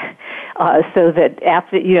guilty so that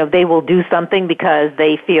after, they will do something because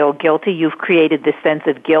they feel guilty? You've created this sense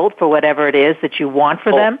of guilt for whatever it is that you want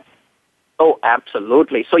for them? Oh,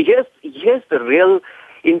 absolutely. So here's the real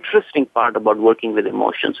interesting part about working with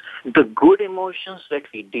emotions. The good emotions that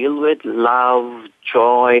we deal with, love,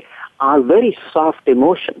 joy, are very soft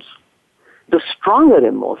emotions. The stronger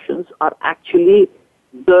emotions are actually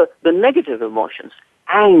the negative emotions.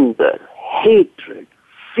 Anger, hatred,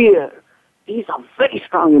 fear. These are very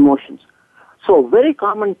strong emotions. So a very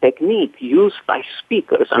common technique used by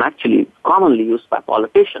speakers and actually commonly used by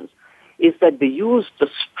politicians is that they use the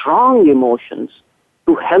strong emotions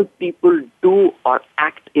to help people do or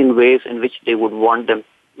act in ways in which they would want them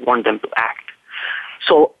to act.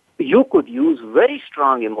 So you could use very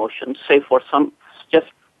strong emotions, say for some, just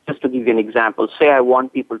to give you an example, say I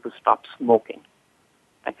want people to stop smoking.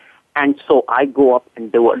 Okay? And so I go up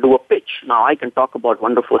and do a pitch. Now I can talk about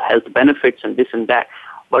wonderful health benefits and this and that,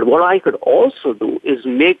 but what I could also do is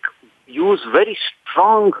use very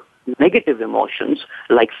strong negative emotions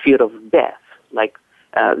like fear of death, like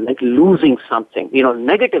losing something,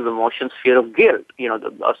 negative emotions, fear of guilt,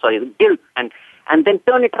 guilt, and then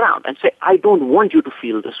turn it around and say, I don't want you to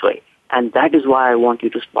feel this way. And that is why I want you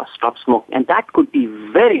to stop smoking. And that could be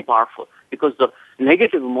very powerful because the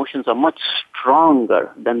negative emotions are much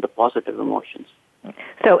stronger than the positive emotions.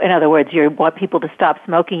 So, in other words, you want people to stop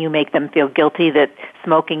smoking, you make them feel guilty that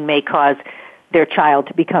smoking may cause their child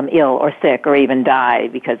to become ill or sick or even die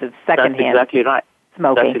because of secondhand exactly right.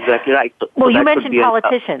 smoking. That's exactly right. Well, you mentioned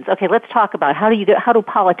politicians. Okay, let's talk about how do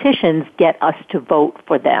politicians get us to vote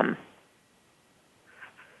for them?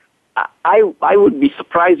 I would be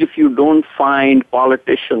surprised if you don't find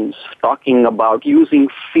politicians talking about using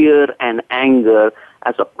fear and anger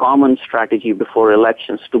as a common strategy before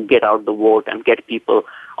elections to get out the vote and get people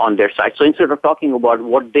on their side. So instead of talking about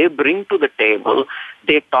what they bring to the table,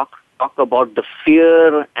 they talk about the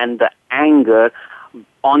fear and the anger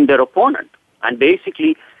on their opponent. And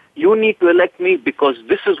basically, you need to elect me because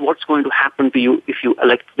this is what's going to happen to you if you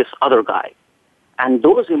elect this other guy. And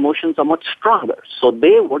those emotions are much stronger. So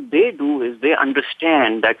what they do is they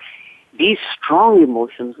understand that these strong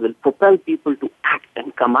emotions will propel people to act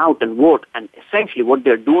and come out and vote. And essentially what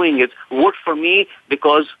they're doing is vote for me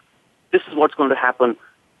because this is what's going to happen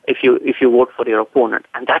if you vote for your opponent.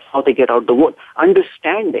 And that's how they get out the vote,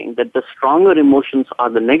 understanding that the stronger emotions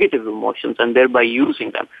are the negative emotions and thereby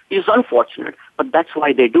using them. It's unfortunate, but that's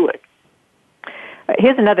why they do it.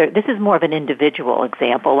 Here's another, this is more of an individual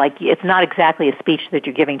example. Like, it's not exactly a speech that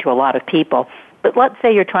you're giving to a lot of people, but let's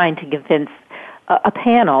say you're trying to convince a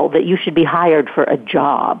panel that you should be hired for a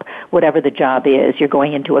job, whatever the job is. You're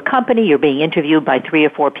going into a company, you're being interviewed by 3 or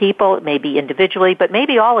 4 people, it may be individually, but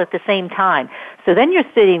maybe all at the same time. So then you're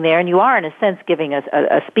sitting there and you are, in a sense, giving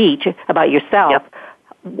a speech about yourself.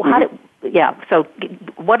 Yep. So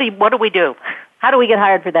what do we do? How do we get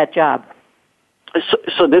hired for that job?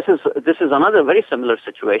 So this is another very similar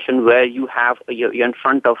situation where you're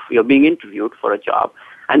being interviewed for a job,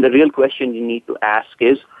 and the real question you need to ask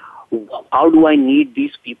is, how do I need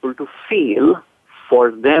these people to feel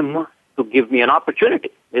for them to give me an opportunity?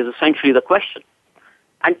 Is essentially the question.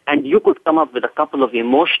 And you could come up with a couple of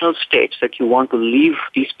emotional states that you want to leave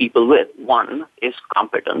these people with. One is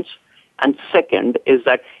competence, and second is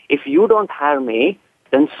that if you don't hire me,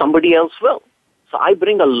 then somebody else will. So I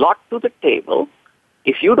bring a lot to the table.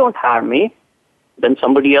 If you don't hire me, then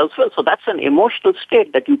somebody else will. So that's an emotional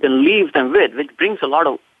state that you can leave them with, which brings a lot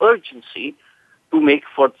of urgency to make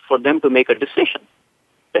for them to make a decision.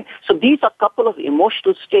 Okay? So these are a couple of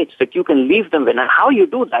emotional states that you can leave them with. And how you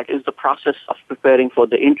do that is the process of preparing for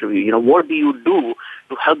the interview. What do you do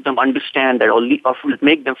to help them understand that or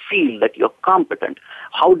make them feel that you're competent?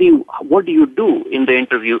 What do you do in the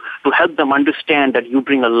interview to help them understand that you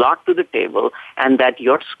bring a lot to the table and that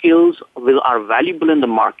your skills are valuable in the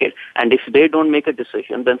market, and if they don't make a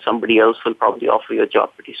decision, then somebody else will probably offer you a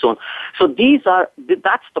job pretty soon. So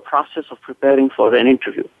that's the process of preparing for an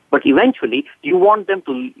interview. But eventually, you want them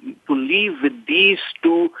to leave with these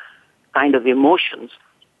two kind of emotions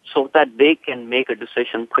so that they can make a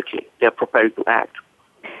decision quickly. They're propelled to act.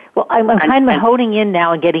 Well, I'm kind of honing in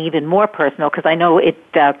now and getting even more personal, because I know it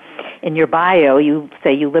in your bio you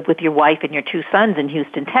say you live with your wife and your 2 sons in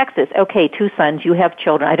Houston, Texas. Okay, 2 sons, you have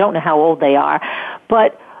children. I don't know how old they are,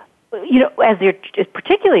 but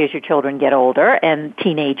particularly as your children get older and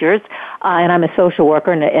teenagers, and I'm a social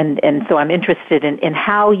worker, and so I'm interested in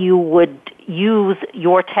how you would use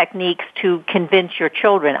your techniques to convince your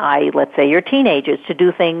children, let's say your teenagers, to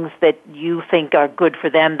do things that you think are good for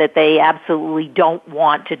them that they absolutely don't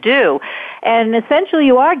want to do. And essentially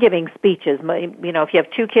you are giving speeches. If you have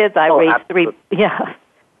 2 kids, I raised absolutely. 3. Yeah.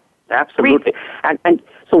 Absolutely. And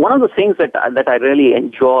so one of the things that I really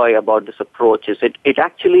enjoy about this approach is it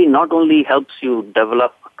actually not only helps you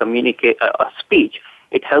develop a speech,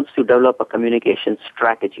 it helps you develop a communication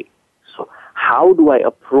strategy. So how do I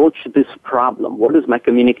approach this problem? What is my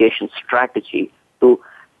communication strategy to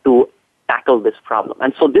tackle this problem?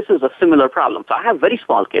 And so this is a similar problem. So I have very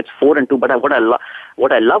small kids, 4 and 2, but what I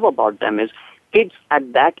love about them is kids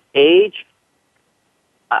at that age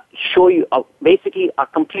basically are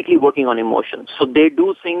completely working on emotions. So they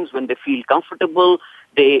do things when they feel comfortable.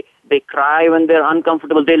 They cry when they're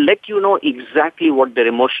uncomfortable. They let you know exactly what their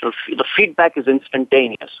emotional the feedback is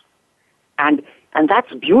instantaneous. And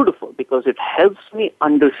that's beautiful, because it helps me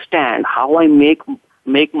understand how I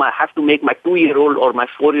have to make my 2-year-old or my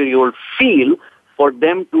 4-year-old feel for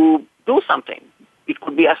them to do something. It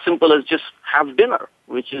could be as simple as just have dinner,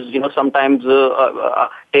 which is, sometimes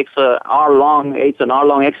takes an hour-long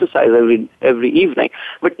exercise every evening.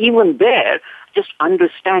 But even there, just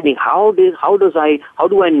understanding how do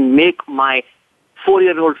I make my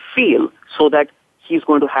 4-year-old feel so that he's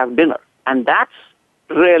going to have dinner. And that's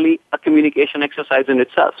really a communication exercise in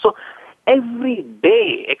itself. So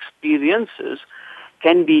everyday experiences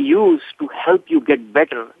can be used to help you get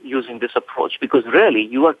better using this approach, because really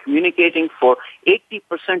you are communicating for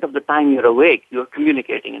 80% of the time you're awake, you're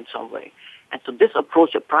communicating in some way. And so this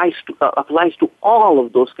approach applies to all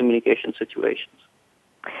of those communication situations.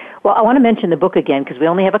 Well, I want to mention the book again, because we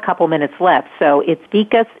only have a couple minutes left. So it's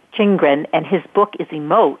Vikas Jhingran, and his book is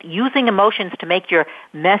Emote, Using Emotions to Make Your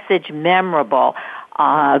Message Memorable.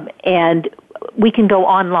 And we can go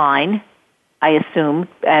online, I assume,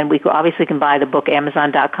 and we obviously can buy the book,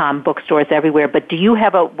 Amazon.com, bookstores everywhere. But do you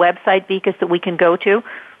have a website, Vikas, that we can go to?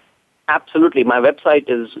 Absolutely. My website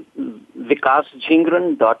is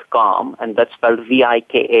vikasjhingran.com, and that's spelled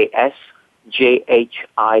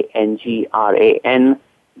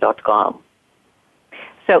VIKASJHINGRAN.com.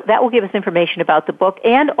 So that will give us information about the book,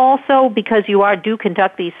 and also because you do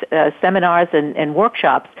conduct these seminars and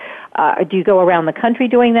workshops. Do you go around the country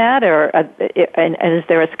doing that, and is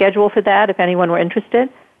there a schedule for that if anyone were interested?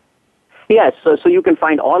 Yes, so you can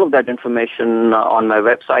find all of that information on my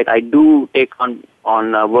website. I do take on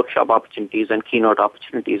workshop opportunities and keynote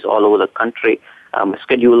opportunities all over the country. My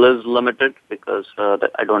schedule is limited because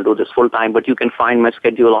I don't do this full time, but you can find my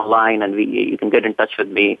schedule online, and you can get in touch with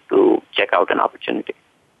me to check out an opportunity.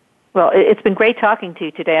 Well, it's been great talking to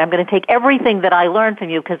you today. I'm going to take everything that I learned from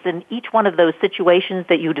you, because in each one of those situations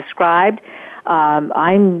that you described,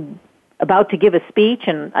 I'm about to give a speech,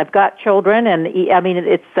 and I've got children, and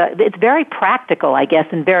it's very practical, I guess,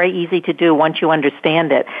 and very easy to do once you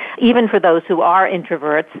understand it, even for those who are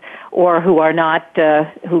introverts or who are not,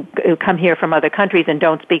 who come here from other countries and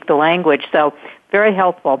don't speak the language. So very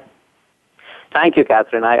helpful. Thank you,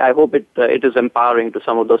 Kathryn. I hope it is empowering to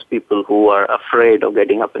some of those people who are afraid of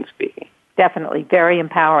getting up and speaking. Definitely. Very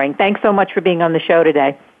empowering. Thanks so much for being on the show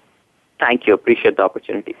today. Thank you. Appreciate the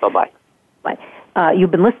opportunity. Bye-bye. Bye.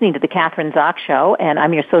 You've been listening to The Kathryn Zox Show, and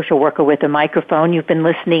I'm your social worker with a microphone. You've been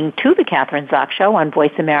listening to The Kathryn Zox Show on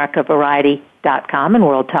VoiceAmericaVariety.com and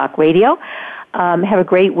World Talk Radio. Have a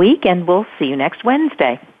great week, and we'll see you next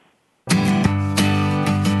Wednesday.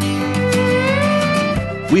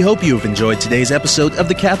 We hope you have enjoyed today's episode of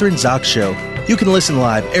The Kathryn Zox Show. You can listen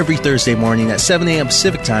live every Thursday morning at 7 a.m.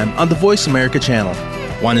 Pacific Time on the Voice America channel.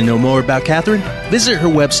 Want to know more about Kathryn? Visit her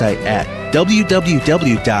website at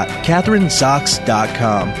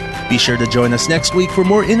www.kathrynzox.com. Be sure to join us next week for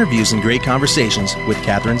more interviews and great conversations with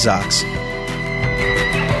Kathryn Zox.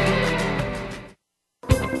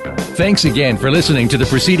 Thanks again for listening to the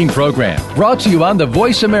preceding program, brought to you on the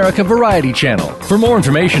Voice America Variety Channel. For more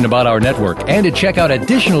information about our network and to check out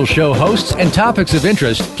additional show hosts and topics of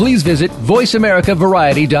interest, please visit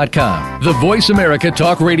VoiceAmericaVariety.com. The Voice America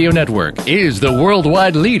Talk Radio Network is the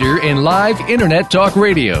worldwide leader in live Internet talk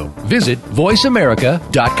radio. Visit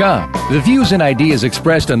VoiceAmerica.com. The views and ideas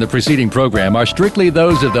expressed on the preceding program are strictly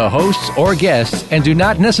those of the hosts or guests and do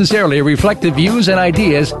not necessarily reflect the views and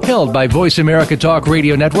ideas held by Voice America Talk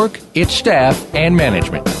Radio Network, its staff, and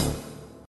management.